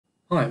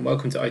Hi and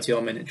welcome to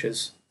OTR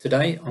Miniatures.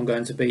 Today I'm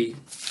going to be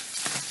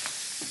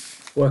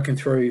working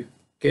through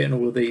getting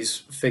all of these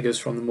figures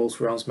from the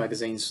Mortal Realms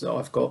magazines that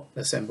I've got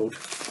assembled,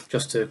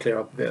 just to clear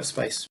up a bit of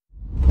space.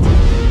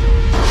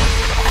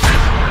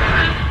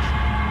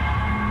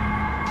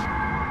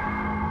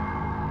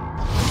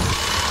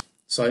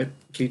 So,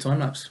 cue time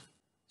lapse.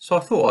 So I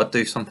thought I'd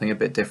do something a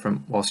bit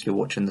different whilst you're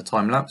watching the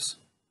time lapse,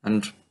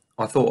 and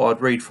I thought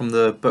I'd read from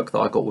the book that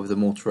I got with the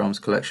Mortal Realms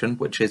collection,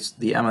 which is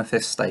The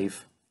Amethyst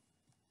Stave.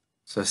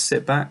 So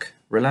sit back,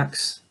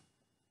 relax,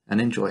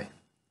 and enjoy.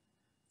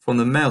 From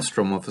the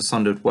maelstrom of a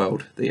sundered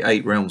world, the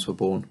 8 realms were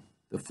born.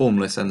 The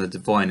formless and the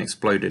divine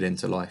exploded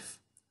into life.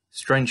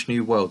 Strange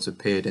new worlds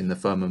appeared in the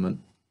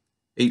firmament,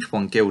 each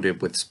one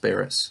gilded with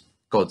spirits,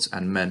 gods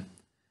and men.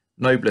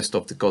 Noblest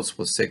of the gods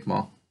was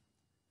Sigmar.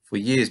 For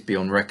years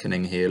beyond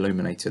reckoning he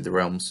illuminated the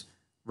realms,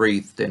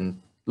 wreathed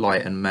in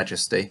light and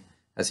majesty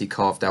as he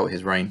carved out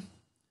his reign.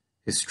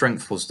 His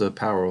strength was the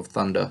power of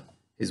thunder,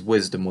 his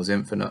wisdom was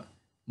infinite,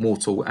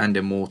 mortal and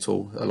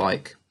immortal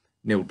alike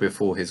kneeled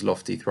before his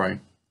lofty throne.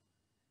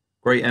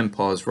 Great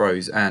empires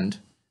rose and,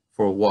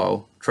 for a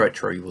while,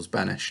 treachery was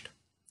banished.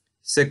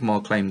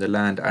 Sigmar claimed the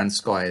land and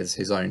sky as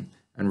his own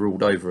and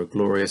ruled over a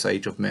glorious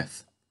age of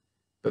myth.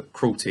 But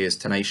cruelty is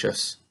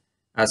tenacious.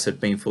 As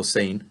had been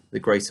foreseen, the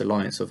great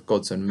alliance of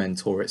gods and men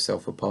tore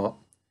itself apart.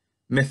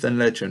 Myth and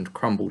legend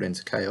crumbled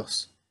into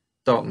chaos.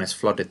 Darkness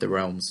flooded the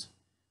realms.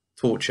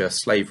 Torture,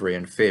 slavery,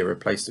 and fear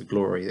replaced the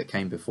glory that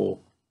came before.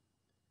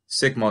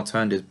 Sigmar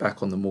turned his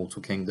back on the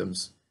mortal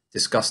kingdoms,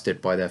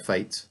 disgusted by their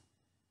fate.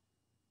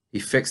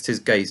 He fixed his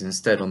gaze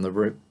instead on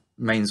the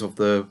remains of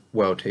the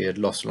world he had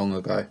lost long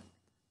ago,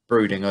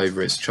 brooding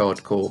over its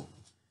charred core,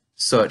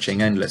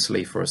 searching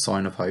endlessly for a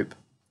sign of hope.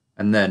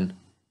 And then,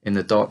 in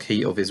the dark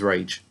heat of his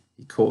rage,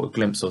 he caught a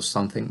glimpse of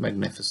something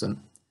magnificent.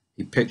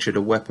 He pictured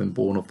a weapon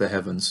born of the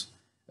heavens,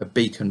 a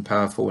beacon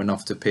powerful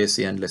enough to pierce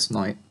the endless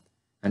night,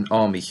 an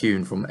army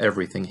hewn from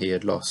everything he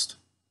had lost.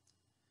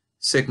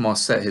 Sigmar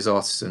set his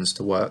artisans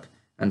to work,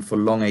 and for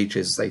long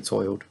ages they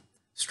toiled,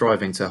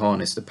 striving to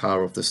harness the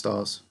power of the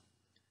stars.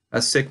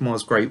 As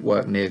Sigmar's great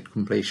work neared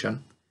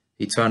completion,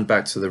 he turned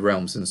back to the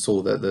realms and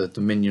saw that the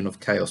dominion of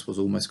chaos was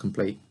almost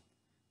complete.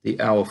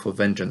 The hour for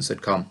vengeance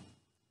had come.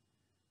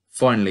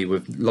 Finally,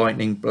 with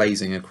lightning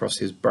blazing across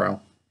his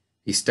brow,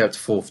 he stepped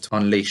forth to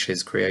unleash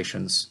his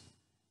creations.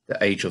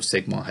 The age of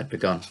Sigmar had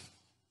begun.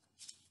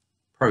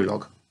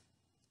 Prologue.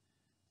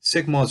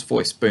 Sigmar's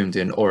voice boomed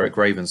in Auric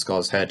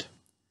Ravenscar's head.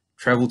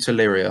 Travel to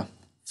Lyria.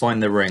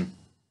 Find the ring.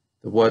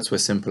 The words were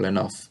simple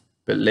enough,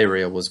 but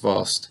Lyria was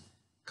vast,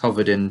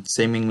 covered in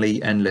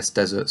seemingly endless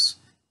deserts,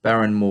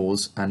 barren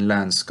moors, and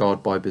lands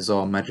scarred by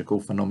bizarre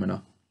magical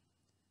phenomena,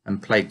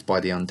 and plagued by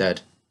the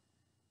undead.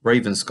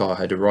 Ravenscar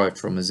had arrived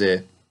from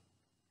Azir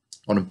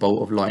on a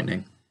bolt of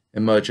lightning,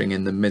 emerging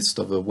in the midst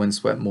of a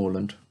windswept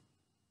moorland.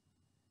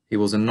 He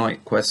was a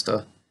knight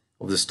quester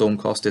of the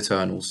Stormcast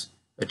Eternals,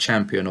 a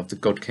champion of the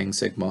God King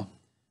Sigmar,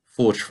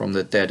 forged from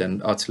the dead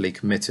and utterly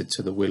committed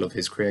to the will of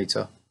his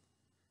creator.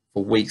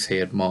 For weeks he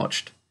had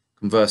marched,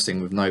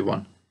 conversing with no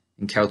one,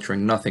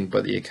 encountering nothing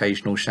but the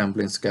occasional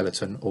shambling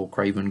skeleton or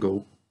craven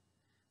ghoul.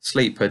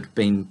 Sleep had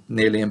been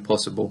nearly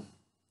impossible.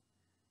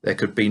 There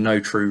could be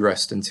no true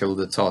rest until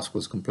the task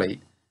was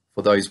complete,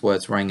 for those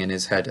words rang in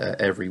his head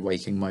at every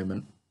waking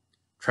moment.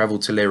 Travel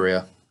to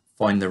Lyria,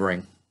 find the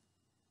ring.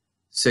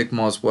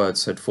 Sigmar's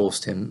words had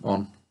forced him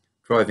on,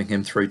 driving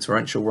him through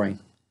torrential rain,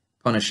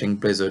 punishing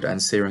blizzard and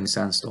searing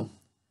sandstorm.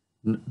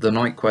 The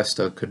Night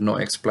Quester could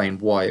not explain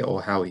why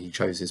or how he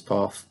chose his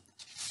path.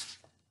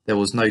 There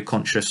was no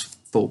conscious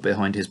thought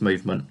behind his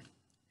movement.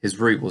 His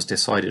route was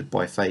decided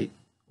by fate,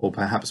 or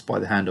perhaps by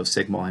the hand of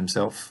Sigmar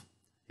himself.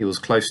 He was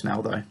close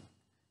now, though.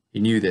 He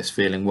knew this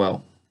feeling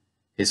well.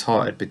 His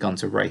heart had begun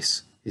to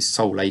race, his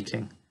soul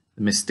aching.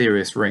 The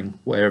mysterious ring,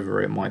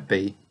 wherever it might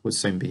be, would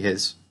soon be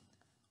his.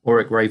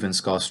 Auric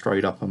Ravenscar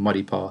strode up a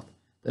muddy path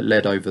that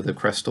led over the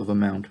crest of a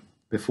mound,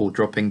 before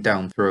dropping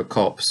down through a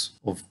copse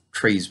of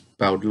trees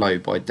bowed low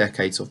by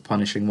decades of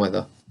punishing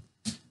weather.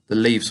 The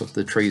leaves of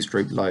the trees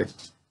drooped low,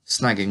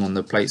 snagging on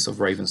the plates of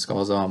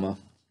Ravenscar's armour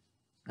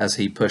as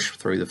he pushed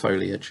through the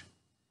foliage.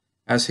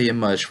 As he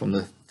emerged from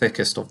the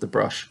thickest of the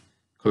brush,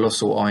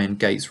 colossal iron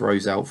gates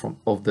rose out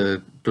of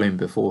the gloom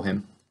before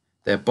him,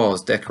 their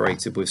bars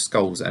decorated with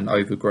skulls and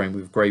overgrown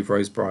with grave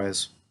rose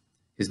briars.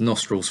 His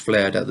nostrils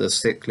flared at the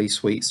sickly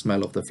sweet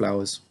smell of the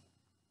flowers.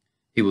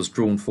 He was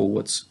drawn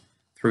forwards,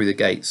 through the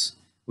gates,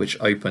 which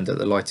opened at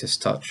the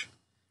lightest touch,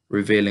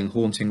 revealing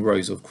haunting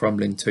rows of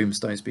crumbling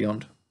tombstones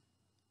beyond.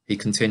 He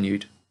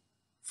continued,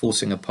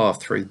 forcing a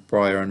path through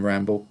briar and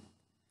ramble.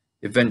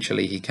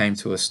 Eventually he came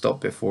to a stop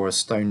before a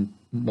stone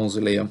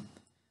mausoleum,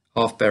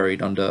 half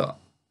buried under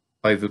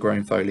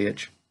overgrown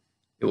foliage.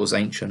 It was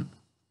ancient.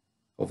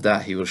 Of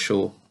that he was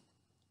sure.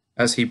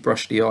 As he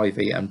brushed the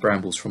ivy and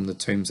brambles from the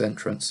tomb's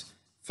entrance,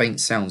 faint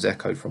sounds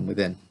echoed from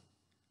within,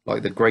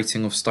 like the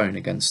grating of stone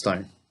against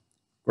stone.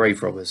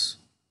 Grave robbers.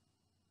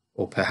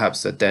 Or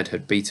perhaps the dead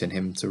had beaten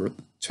him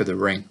to the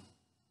ring.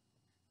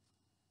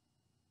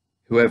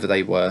 Whoever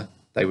they were,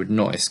 they would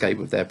not escape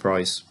with their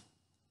prize.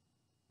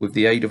 With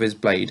the aid of his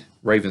blade,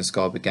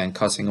 Ravenscar began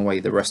cutting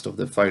away the rest of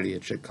the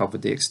foliage that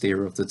covered the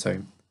exterior of the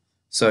tomb,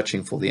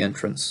 searching for the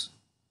entrance.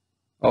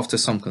 After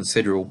some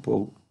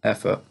considerable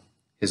effort,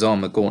 his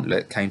armour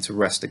gauntlet came to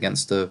rest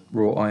against the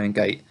wrought iron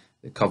gate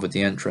that covered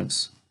the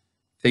entrance.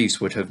 Thieves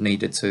would have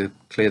needed to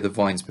clear the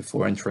vines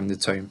before entering the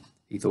tomb,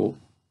 he thought.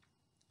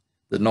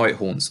 The night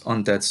haunts,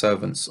 undead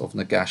servants of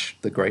Nagash,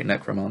 the great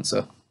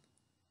necromancer.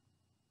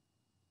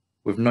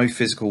 With no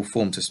physical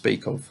form to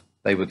speak of,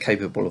 they were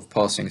capable of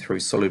passing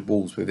through solid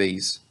walls with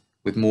ease.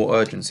 With more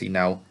urgency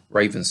now,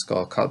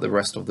 Ravenscar cut the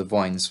rest of the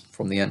vines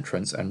from the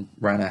entrance and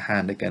ran a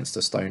hand against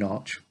a stone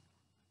arch.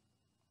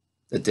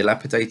 The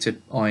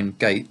dilapidated iron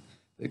gate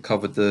that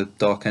covered the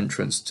dark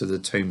entrance to the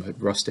tomb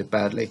had rusted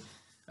badly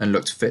and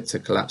looked fit to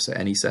collapse at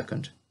any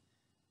second.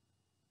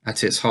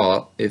 At its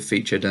heart, it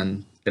featured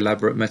an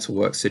elaborate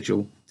metalwork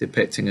sigil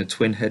depicting a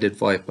twin-headed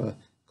viper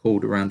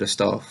coiled around a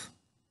staff.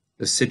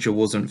 The sigil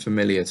wasn't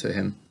familiar to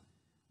him,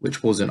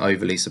 which wasn't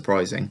overly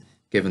surprising,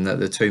 given that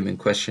the tomb in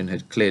question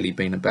had clearly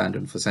been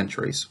abandoned for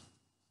centuries.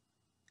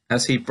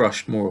 As he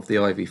brushed more of the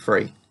ivy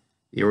free,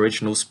 the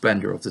original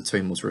splendour of the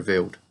tomb was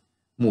revealed.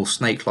 More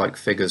snake-like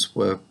figures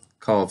were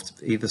carved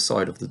either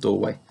side of the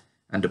doorway,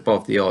 and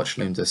above the arch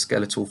loomed a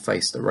skeletal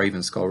face that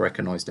Ravenscar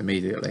recognised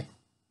immediately.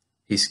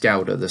 He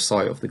scowled at the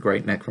sight of the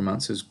great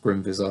necromancer's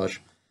grim visage,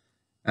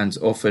 and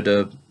offered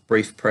a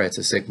brief prayer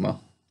to Sigmar.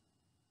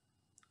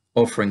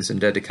 Offerings and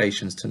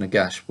dedications to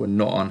Nagash were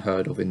not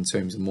unheard of in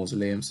tombs and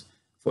mausoleums,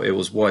 for it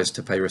was wise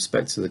to pay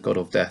respect to the god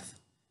of death,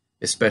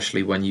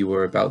 especially when you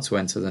were about to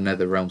enter the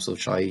nether realms of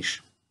Shyish.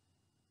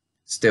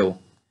 Still,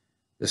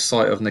 the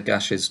sight of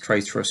Nagash's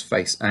traitorous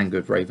face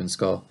angered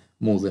Ravenscar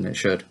more than it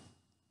should.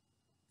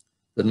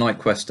 The Night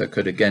Quester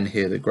could again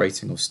hear the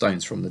grating of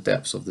stones from the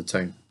depths of the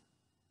tomb.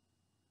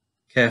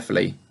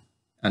 Carefully,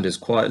 and as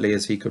quietly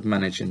as he could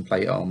manage in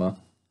plate armour,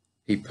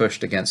 he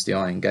pushed against the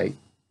iron gate.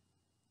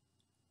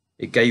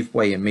 It gave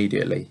way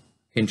immediately,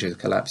 hinges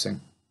collapsing.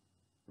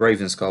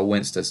 Ravenscar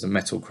winced as the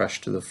metal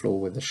crashed to the floor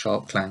with a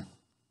sharp clang.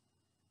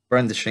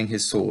 Brandishing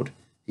his sword,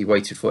 he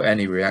waited for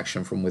any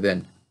reaction from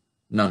within.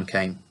 None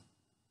came.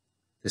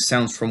 The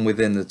sounds from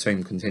within the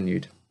tomb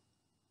continued.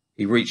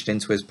 He reached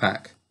into his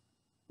pack,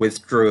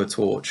 withdrew a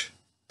torch,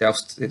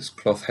 doused its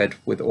cloth head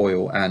with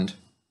oil and,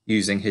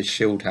 using his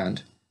shield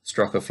hand,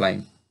 struck a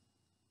flame.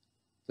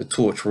 The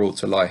torch roared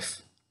to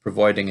life,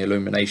 providing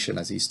illumination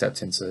as he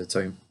stepped into the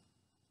tomb.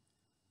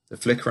 The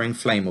flickering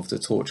flame of the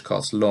torch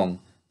cast long,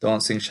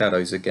 dancing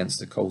shadows against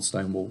the cold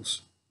stone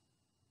walls.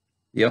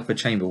 The upper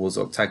chamber was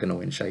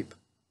octagonal in shape.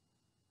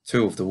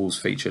 Two of the walls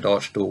featured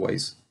arched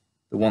doorways,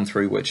 the one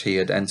through which he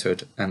had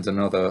entered and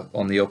another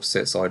on the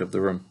opposite side of the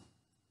room.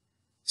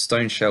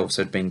 Stone shelves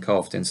had been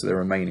carved into the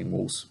remaining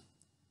walls.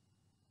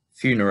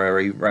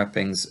 Funerary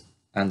wrappings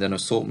and an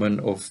assortment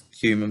of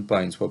human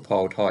bones were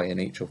piled high in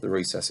each of the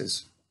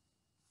recesses.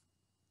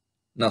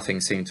 Nothing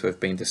seemed to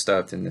have been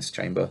disturbed in this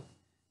chamber,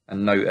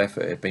 and no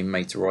effort had been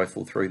made to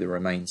rifle through the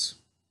remains.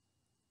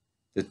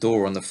 The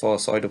door on the far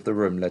side of the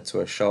room led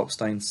to a sharp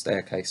stone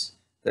staircase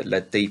that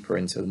led deeper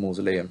into the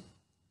mausoleum.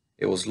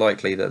 It was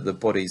likely that the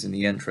bodies in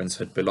the entrance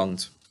had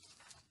belonged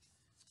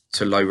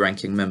to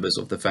low-ranking members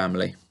of the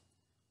family,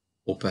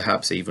 or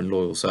perhaps even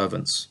loyal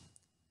servants,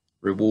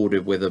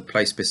 rewarded with a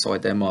place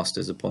beside their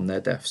masters upon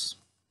their deaths.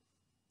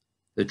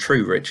 The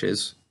true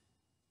riches,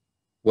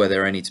 were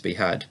there any to be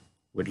had,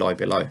 would lie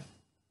below.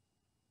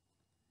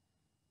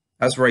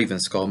 As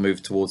Ravenscar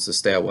moved towards the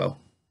stairwell,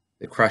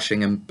 the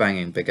crashing and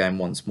banging began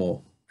once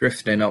more,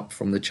 drifting up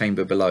from the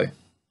chamber below.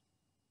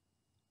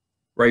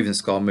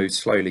 Ravenscar moved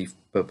slowly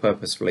but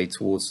purposefully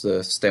towards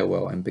the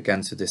stairwell and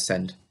began to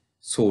descend,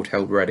 sword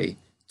held ready,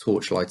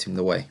 torch lighting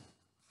the way.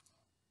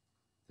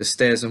 The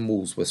stairs and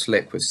walls were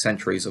slick with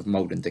centuries of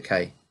mould and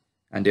decay,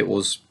 and it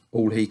was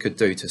all he could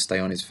do to stay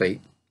on his feet.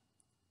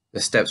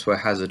 The steps were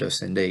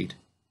hazardous indeed.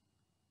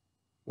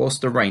 Whilst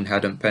the rain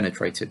hadn't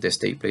penetrated this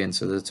deeply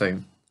into the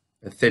tomb,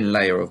 a thin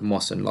layer of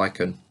moss and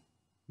lichen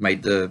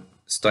made the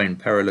stone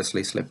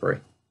perilously slippery,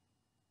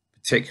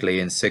 particularly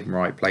in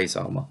Sigmarite plate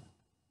armour.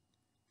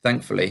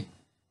 Thankfully,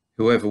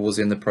 whoever was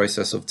in the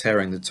process of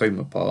tearing the tomb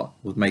apart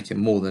was making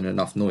more than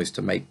enough noise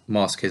to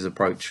mask his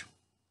approach.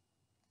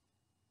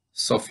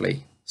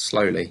 Softly,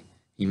 slowly,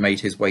 he made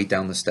his way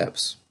down the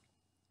steps.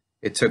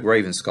 It took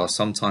Ravenscar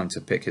some time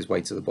to pick his way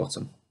to the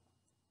bottom.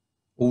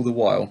 All the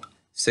while,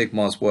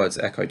 Sigmar's words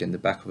echoed in the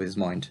back of his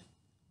mind.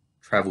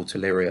 Travel to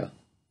Lyria.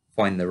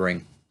 Find the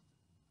ring.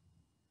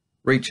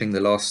 Reaching the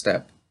last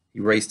step, he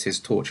raised his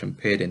torch and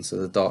peered into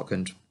the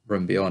darkened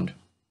room beyond.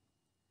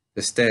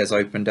 The stairs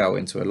opened out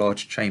into a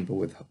large chamber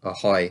with a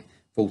high,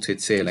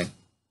 vaulted ceiling.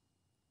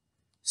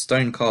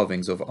 Stone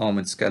carvings of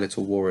armoured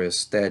skeletal warriors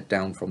stared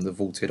down from the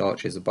vaulted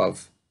arches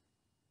above.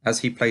 As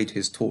he played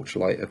his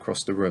torchlight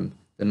across the room,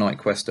 the Night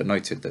Quester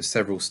noted that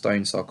several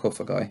stone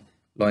sarcophagi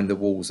lined the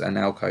walls and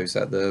alcoves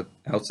at the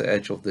outer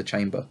edge of the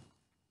chamber.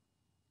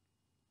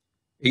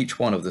 Each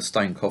one of the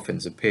stone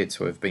coffins appeared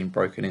to have been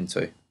broken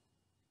into.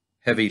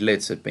 Heavy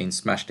lids had been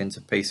smashed into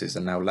pieces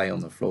and now lay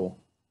on the floor.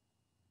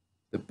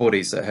 The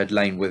bodies that had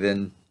lain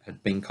within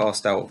had been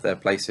cast out of their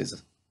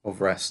places,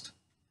 of rest.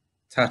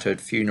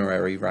 Tattered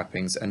funerary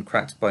wrappings and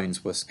cracked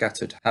bones were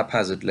scattered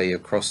haphazardly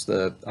across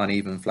the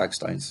uneven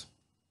flagstones.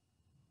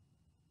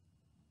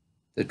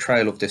 The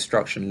trail of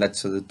destruction led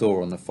to the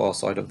door on the far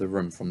side of the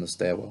room from the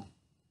stairwell.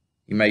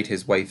 He made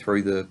his way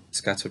through the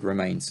scattered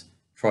remains,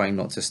 trying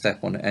not to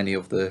step on any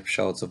of the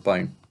shards of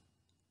bone.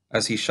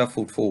 As he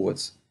shuffled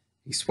forwards,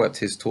 he swept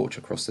his torch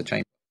across the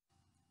chamber.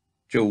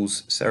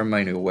 Jewels,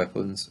 ceremonial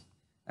weapons,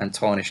 and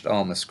tarnished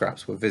armour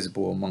scraps were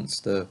visible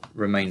amongst the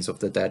remains of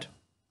the dead.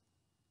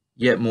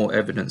 Yet more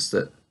evidence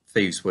that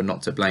thieves were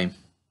not to blame.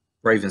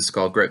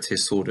 Ravenscar gripped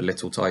his sword a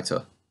little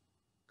tighter.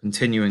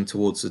 Continuing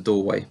towards the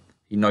doorway,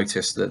 he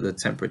noticed that the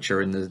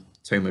temperature in the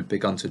tomb had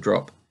begun to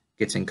drop,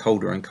 getting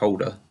colder and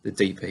colder the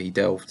deeper he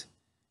delved.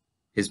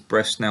 His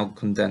breast now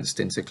condensed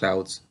into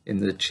clouds in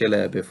the chill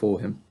air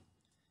before him.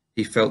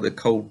 He felt the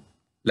cold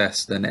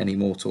less than any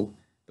mortal,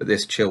 but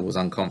this chill was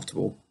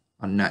uncomfortable,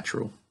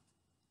 unnatural.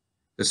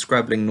 The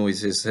scrabbling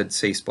noises had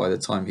ceased by the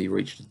time he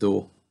reached the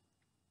door,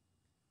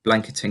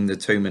 blanketing the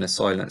tomb in a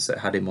silence that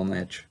had him on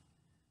edge,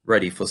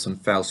 ready for some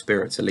foul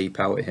spirit to leap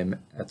out at him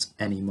at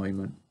any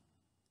moment.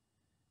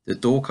 The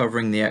door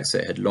covering the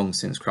exit had long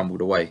since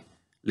crumbled away,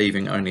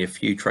 leaving only a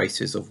few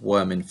traces of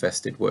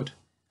worm-infested wood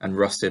and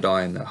rusted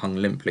iron that hung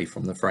limply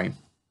from the frame.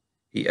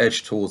 He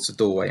edged towards the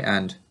doorway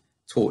and,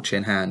 torch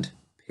in hand,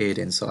 peered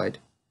inside.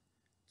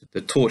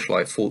 The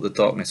torchlight fought the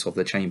darkness of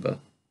the chamber,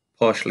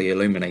 partially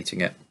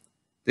illuminating it.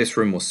 This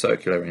room was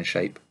circular in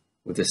shape,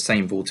 with the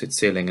same vaulted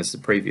ceiling as the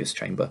previous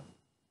chamber.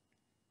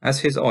 As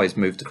his eyes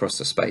moved across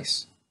the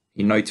space,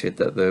 he noted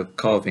that the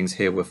carvings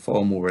here were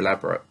far more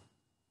elaborate.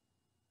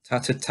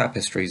 Tattered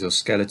tapestries of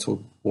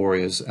skeletal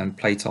warriors and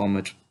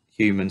plate-armoured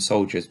human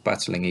soldiers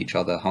battling each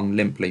other hung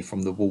limply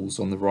from the walls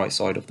on the right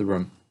side of the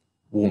room,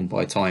 worn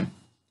by time.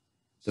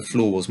 The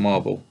floor was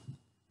marble,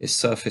 its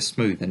surface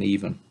smooth and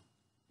even,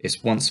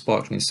 its once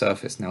sparkling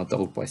surface now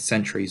dulled by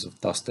centuries of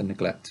dust and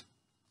neglect.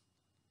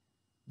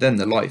 Then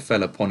the light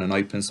fell upon an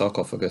open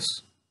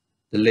sarcophagus.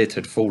 The lid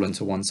had fallen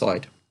to one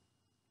side.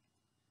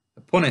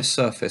 Upon its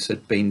surface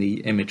had been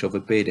the image of a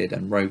bearded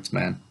and robed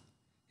man,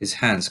 his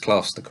hands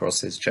clasped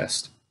across his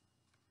chest.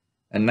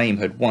 A name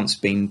had once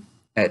been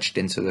etched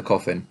into the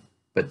coffin,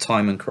 but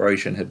time and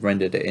corrosion had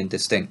rendered it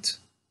indistinct.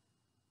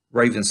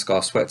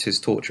 Ravenscar swept his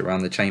torch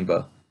around the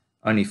chamber,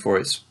 only for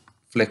its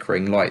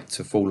flickering light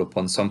to fall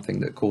upon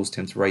something that caused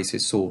him to raise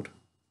his sword.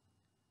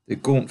 The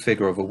gaunt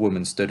figure of a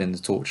woman stood in the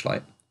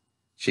torchlight.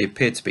 She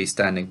appeared to be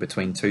standing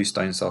between two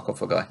stone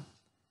sarcophagi,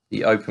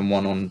 the open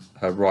one on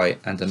her right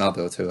and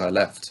another to her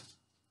left.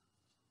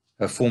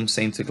 Her form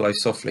seemed to glow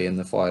softly in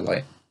the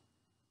firelight,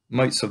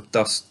 motes of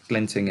dust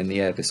glinting in the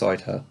air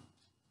beside her.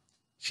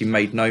 She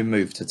made no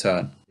move to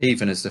turn,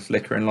 even as the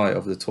flickering light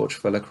of the torch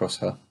fell across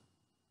her.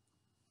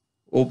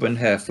 Auburn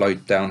hair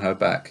flowed down her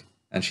back,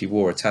 and she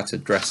wore a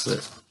tattered dress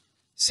that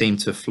seemed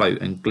to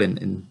float and glint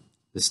in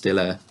the still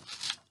air.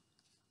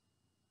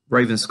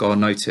 Ravenscar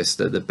noticed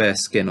that the bare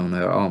skin on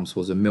her arms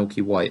was a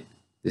milky white,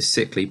 the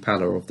sickly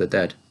pallor of the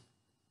dead.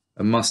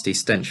 A musty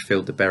stench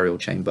filled the burial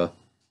chamber,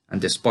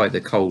 and despite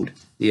the cold,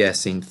 the air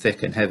seemed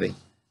thick and heavy,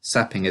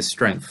 sapping his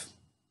strength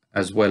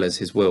as well as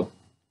his will.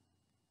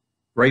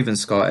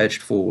 Ravenscar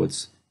edged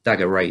forwards,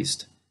 dagger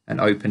raised, and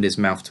opened his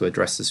mouth to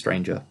address the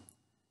stranger.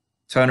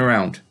 "Turn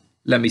around.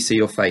 Let me see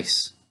your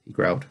face," he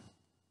growled.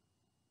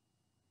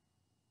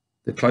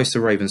 The closer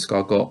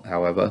Ravenscar got,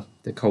 however,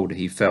 the colder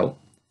he felt,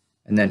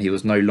 and then he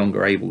was no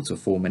longer able to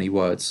form any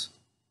words.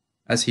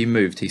 As he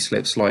moved, he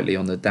slipped slightly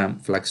on the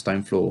damp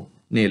flagstone floor,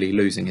 nearly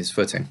losing his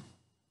footing.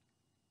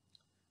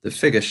 The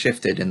figure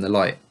shifted in the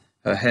light,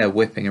 her hair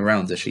whipping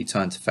around as she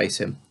turned to face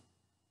him.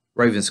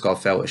 Ravenscar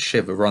felt a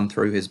shiver run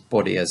through his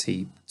body as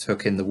he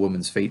took in the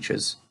woman's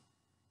features.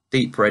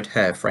 Deep red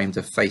hair framed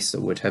a face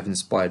that would have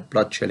inspired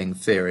blood-chilling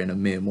fear in a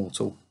mere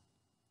mortal.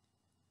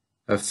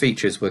 Her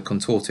features were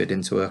contorted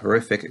into a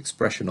horrific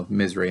expression of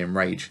misery and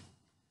rage.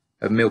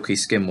 Her milky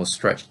skin was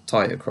stretched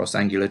tight across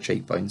angular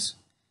cheekbones,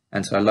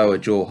 and her lower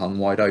jaw hung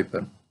wide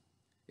open,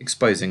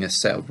 exposing a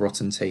set of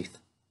rotten teeth.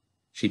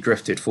 She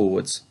drifted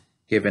forwards,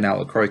 giving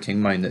out a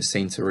croaking moan that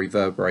seemed to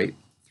reverberate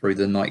through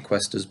the night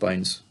quester's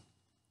bones.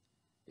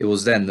 It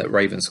was then that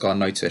Ravenscar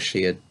noticed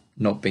she had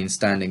not been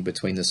standing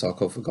between the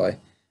sarcophagi,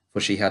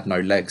 for she had no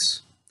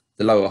legs.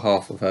 The lower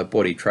half of her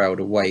body trailed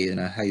away in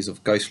a haze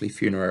of ghostly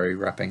funerary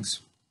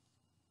wrappings.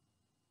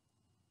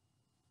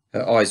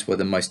 Her eyes were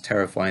the most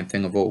terrifying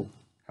thing of all,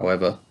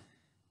 however,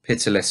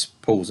 pitiless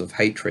pools of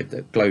hatred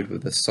that glowed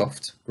with a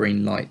soft,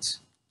 green light.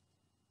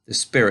 The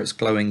spirit's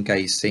glowing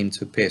gaze seemed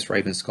to pierce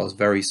Ravenscar's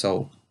very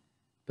soul,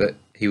 but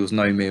he was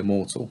no mere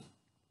mortal.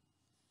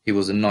 He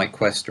was a night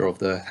quester of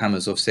the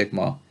Hammers of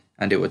Sigmar,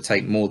 and it would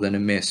take more than a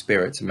mere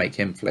spirit to make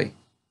him flee.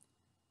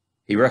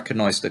 He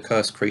recognized the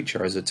cursed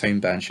creature as a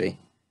tomb banshee,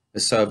 a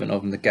servant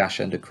of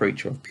Nagash and a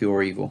creature of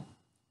pure evil.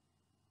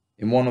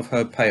 In one of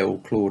her pale,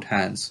 clawed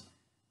hands,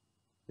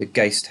 the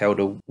ghaist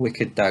held a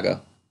wicked dagger.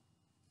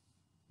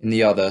 In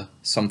the other,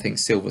 something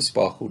silver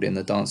sparkled in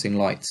the dancing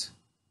light.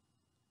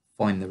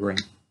 "Find the ring."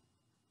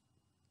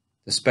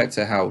 The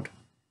spectre howled,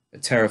 a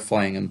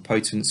terrifying and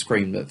potent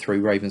scream that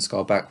threw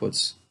Ravenscar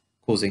backwards,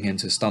 causing him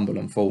to stumble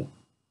and fall.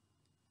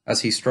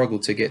 As he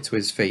struggled to get to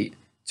his feet,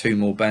 2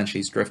 more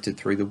banshees drifted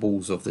through the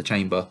walls of the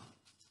chamber.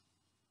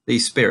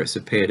 These spirits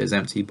appeared as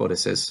empty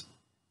bodices,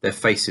 their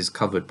faces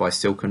covered by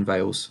silken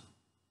veils.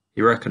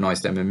 He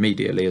recognised them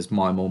immediately as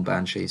Maimon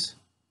banshees,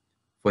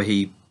 for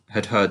he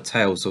had heard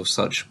tales of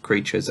such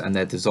creatures and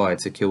their desire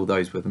to kill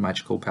those with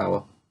magical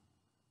power.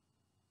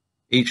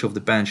 Each of the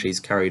banshees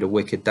carried a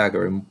wicked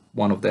dagger in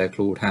one of their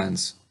clawed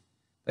hands.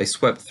 They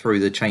swept through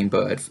the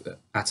chamber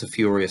at a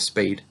furious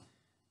speed,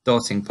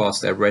 darting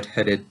past their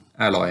red-headed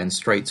ally and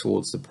straight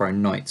towards the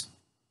prone knight.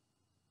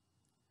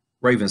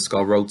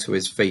 Ravenscar rolled to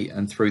his feet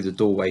and through the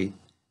doorway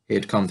he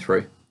had come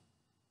through,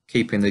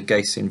 keeping the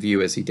Ghaist in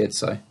view as he did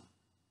so.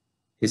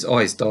 His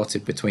eyes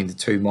darted between the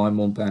 2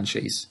 Maimon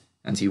banshees,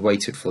 and he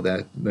waited for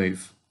their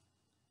move.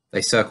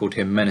 They circled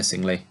him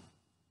menacingly.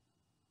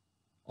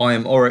 "I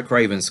am Auric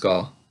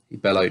Ravenscar," he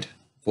bellowed,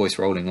 voice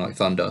rolling like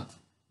thunder.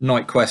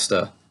 "Knight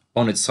Quester,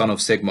 honoured son of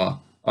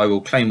Sigmar, I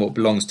will claim what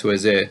belongs to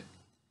Azyr.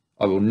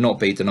 I will not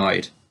be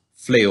denied.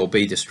 Flee or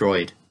be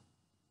destroyed."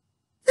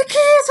 "The key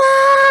is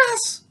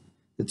ours!"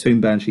 the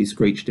Tomb Banshee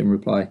screeched in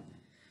reply.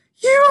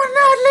 "You will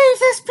not leave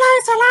this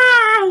place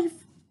alive!"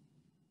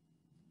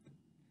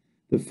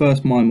 The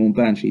first Maimon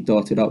Banshee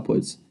darted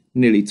upwards,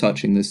 nearly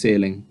touching the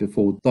ceiling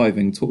before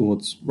diving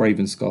towards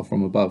Ravenscar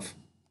from above.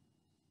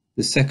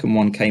 The second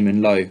one came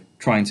in low,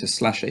 trying to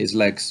slash at his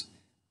legs.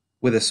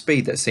 With a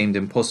speed that seemed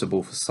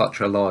impossible for such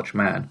a large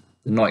man,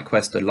 the Knight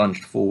Quester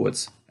lunged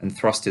forwards and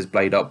thrust his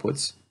blade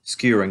upwards,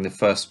 skewering the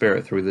first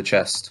spirit through the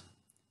chest.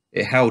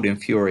 It howled in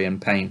fury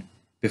and pain,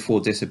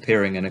 before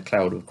disappearing in a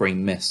cloud of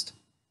green mist.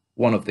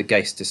 One of the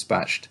Ghaists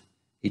dispatched.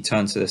 He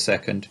turned to the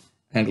second,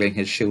 angling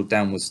his shield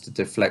downwards to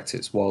deflect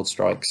its wild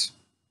strikes.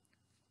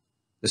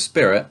 The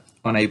spirit,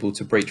 unable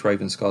to breach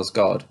Ravenscar's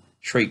guard,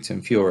 shrieked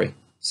in fury,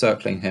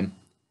 circling him,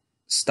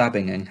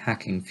 stabbing and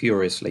hacking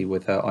furiously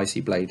with her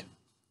icy blade.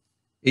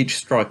 Each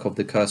strike of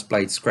the cursed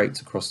blade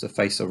scraped across the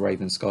face of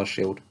Ravenscar's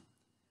shield,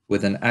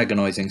 with an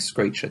agonizing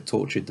screech that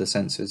tortured the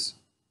senses.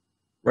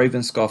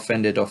 Ravenscar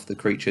fended off the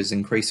creature's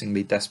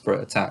increasingly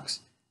desperate attacks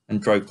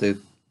and drove the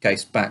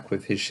Ghaist back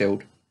with his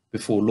shield,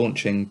 before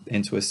launching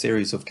into a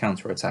series of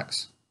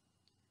counter-attacks.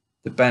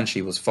 The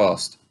Banshee was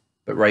fast,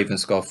 but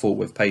Ravenscar fought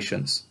with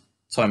patience,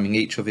 timing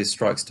each of his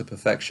strikes to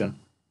perfection.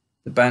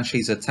 The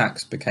Banshee's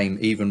attacks became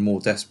even more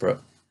desperate,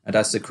 and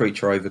as the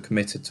creature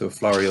overcommitted to a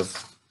flurry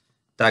of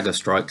dagger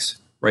strikes,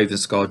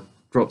 Ravenscar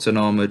dropped an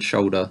armoured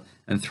shoulder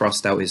and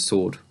thrust out his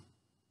sword.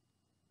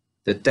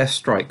 The death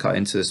strike cut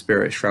into the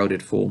spirit's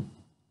shrouded form,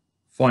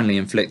 finally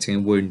inflicting a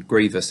wound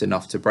grievous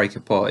enough to break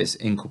apart its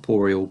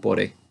incorporeal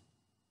body.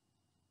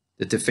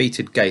 The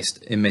defeated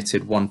Ghaist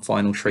emitted one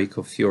final shriek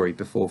of fury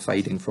before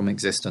fading from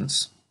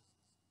existence.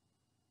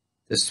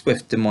 The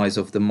swift demise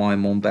of the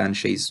Maimon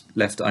Banshees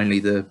left only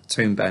the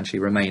Tomb Banshee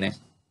remaining.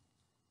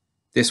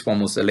 This one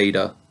was the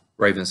leader,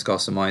 Ravenscar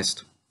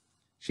surmised.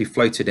 She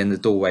floated in the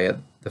doorway at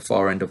the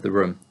far end of the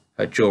room,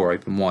 her jaw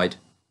open wide,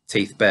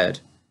 teeth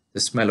bared, the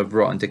smell of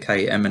rot and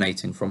decay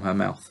emanating from her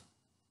mouth.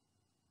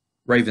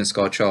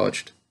 Ravenscar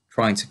charged,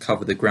 trying to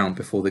cover the ground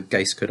before the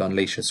Ghaist could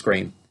unleash a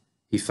scream.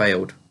 He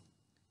failed.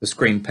 The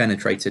scream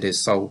penetrated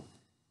his soul.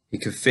 He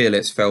could feel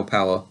its fell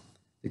power,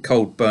 the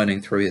cold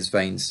burning through his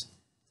veins.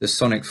 The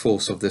sonic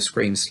force of the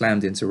scream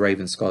slammed into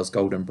Ravenscar's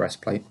golden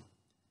breastplate,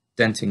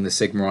 denting the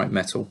Sigmarite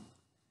metal.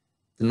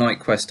 The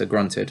Knight Quester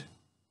grunted,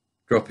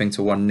 dropping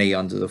to one knee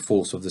under the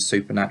force of the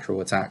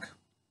supernatural attack.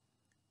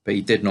 But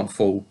he did not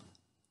fall.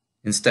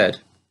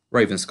 Instead,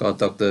 Ravenscar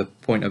dug the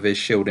point of his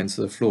shield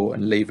into the floor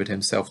and levered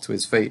himself to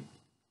his feet.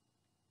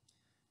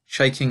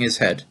 Shaking his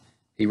head,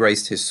 he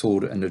raised his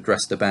sword and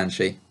addressed the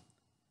Banshee.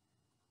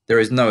 "There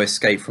is no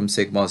escape from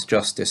Sigmar's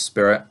justice,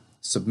 spirit.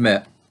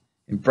 Submit.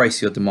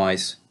 Embrace your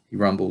demise," he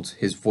rumbled,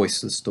 his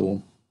voice a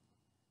storm.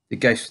 The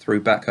Ghaist threw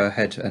back her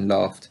head and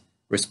laughed,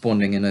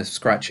 responding in a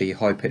scratchy,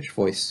 high-pitched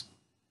voice.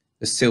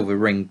 A silver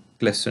ring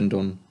glistened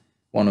on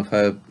one of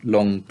her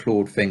long,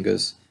 clawed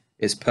fingers,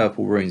 its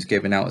purple runes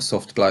giving out a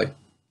soft glow.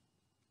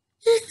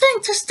 "You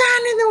think to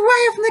stand in the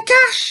way of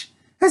Nagash,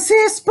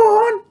 Azyr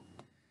spawn?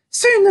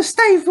 Soon the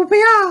stave will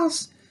be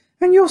ours,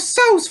 and your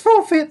souls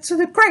forfeit to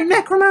the great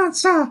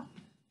necromancer,"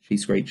 she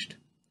screeched.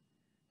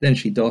 Then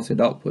she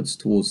darted upwards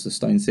towards the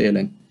stone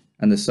ceiling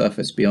and the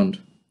surface beyond.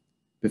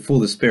 Before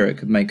the spirit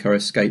could make her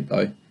escape,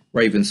 though,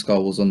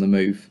 Ravenscar was on the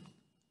move,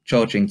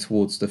 charging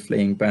towards the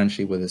fleeing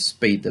Banshee with a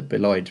speed that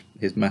belied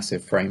his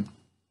massive frame.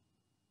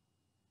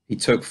 He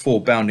took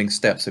 4 bounding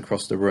steps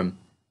across the room,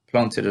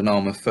 planted an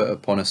arm of foot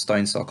upon a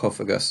stone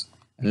sarcophagus,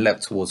 and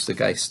leapt towards the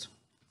Ghaist.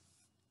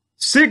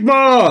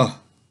 "Sigmar!"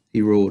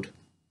 he roared,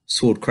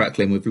 sword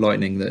crackling with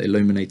lightning that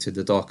illuminated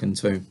the darkened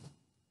tomb.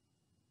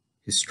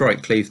 His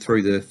strike cleaved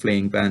through the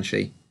fleeing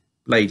Banshee,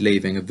 blade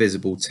leaving a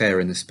visible tear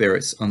in the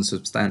spirit's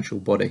unsubstantial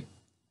body.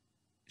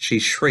 She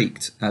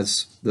shrieked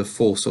as the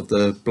force of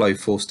the blow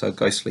forced her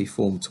ghostly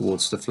form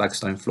towards the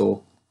flagstone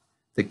floor.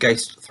 The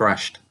Ghaist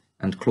thrashed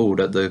and clawed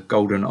at the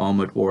golden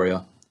armoured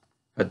warrior,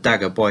 her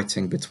dagger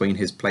biting between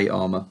his plate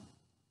armour.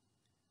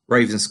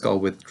 Ravenscar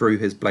withdrew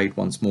his blade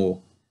once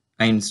more,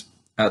 aimed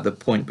at the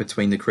point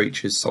between the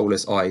creature's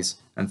soulless eyes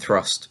and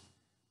thrust.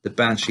 The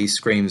banshee's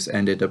screams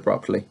ended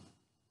abruptly.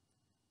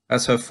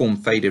 As her form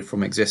faded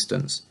from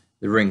existence,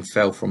 the ring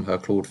fell from her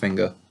clawed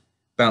finger,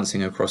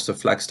 bouncing across the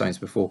flagstones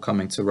before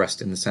coming to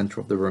rest in the centre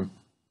of the room.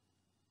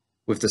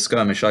 With the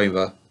skirmish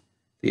over,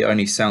 the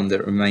only sound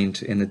that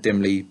remained in the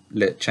dimly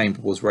lit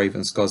chamber was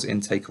Ravenscar's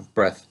intake of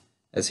breath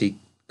as he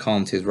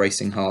calmed his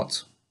racing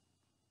heart.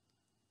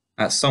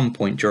 At some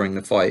point during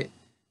the fight,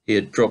 he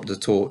had dropped the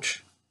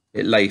torch.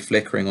 It lay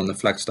flickering on the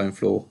flagstone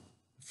floor,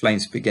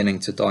 flames beginning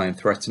to die and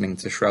threatening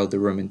to shroud the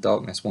room in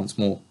darkness once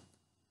more.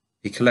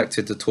 He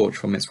collected the torch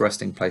from its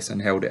resting place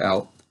and held it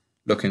out,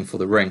 looking for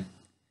the ring.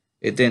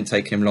 It didn't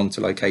take him long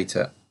to locate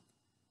it.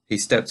 He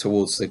stepped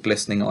towards the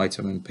glistening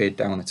item and peered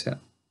down at it.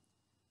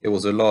 It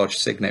was a large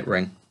signet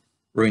ring,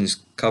 runes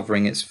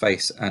covering its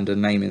face and a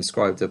name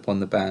inscribed upon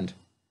the band.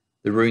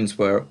 The runes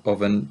were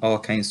of an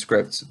arcane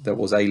script that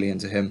was alien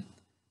to him,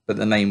 but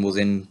the name was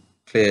in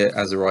clear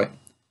Azerite.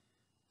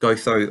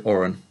 Gotho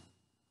Oren.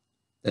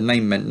 The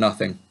name meant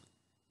nothing.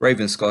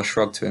 Ravenscar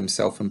shrugged to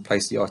himself and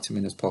placed the item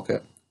in his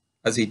pocket.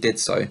 As he did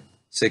so,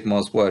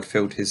 Sigmar's word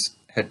filled his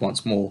head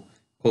once more,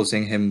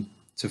 causing him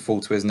to fall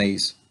to his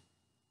knees.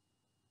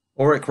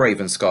 Auric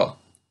Ravenscar,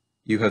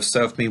 you have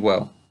served me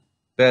well.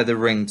 Bear the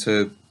ring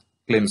to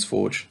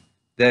Glimsforge.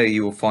 There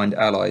you will find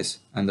allies,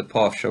 and the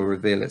path shall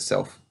reveal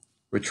itself.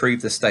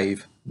 Retrieve the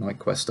stave, Night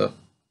Quester.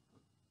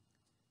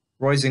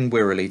 Rising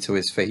wearily to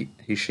his feet,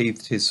 he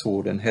sheathed his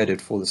sword and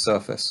headed for the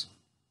surface.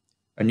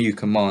 A new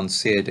command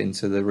seared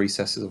into the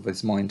recesses of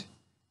his mind.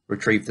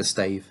 Retrieve the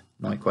stave,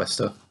 Night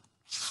Quester.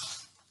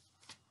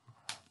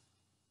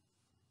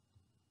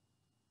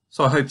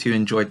 So I hope you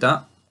enjoyed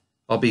that.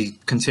 I'll be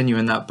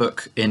continuing that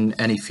book in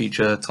any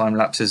future time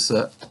lapses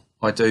that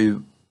I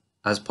do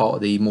as part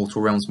of the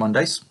Mortal Realms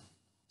Mondays.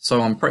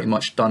 So I'm pretty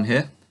much done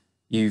here.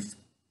 You've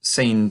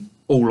seen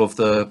all of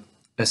the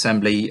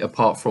assembly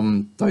apart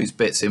from those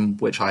bits in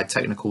which I had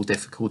technical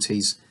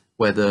difficulties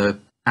where the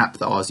app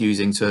that I was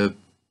using to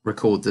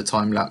record the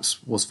time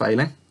lapse was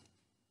failing.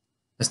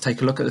 Let's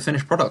take a look at the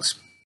finished products.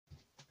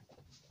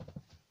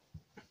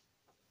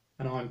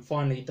 And I'm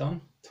finally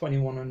done,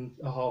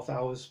 21.5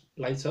 hours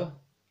later.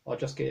 I'll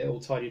just get it all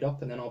tidied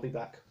up and then I'll be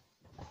back.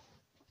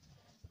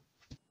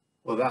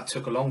 Well, that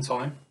took a long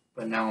time,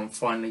 but now I'm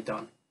finally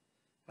done.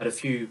 Had a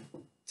few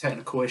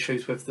technical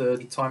issues with the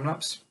time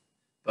lapse,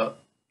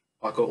 but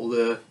I got all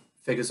the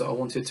figures that I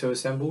wanted to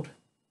assembled.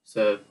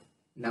 So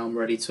now I'm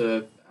ready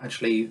to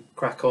actually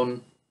crack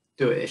on,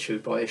 do it issue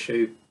by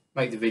issue,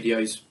 make the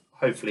videos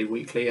hopefully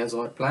weekly as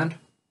I'd planned.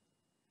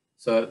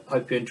 So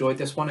hope you enjoyed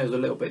this one. It was a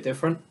little bit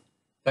different.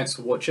 Thanks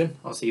for watching.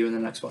 I'll see you in the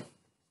next one.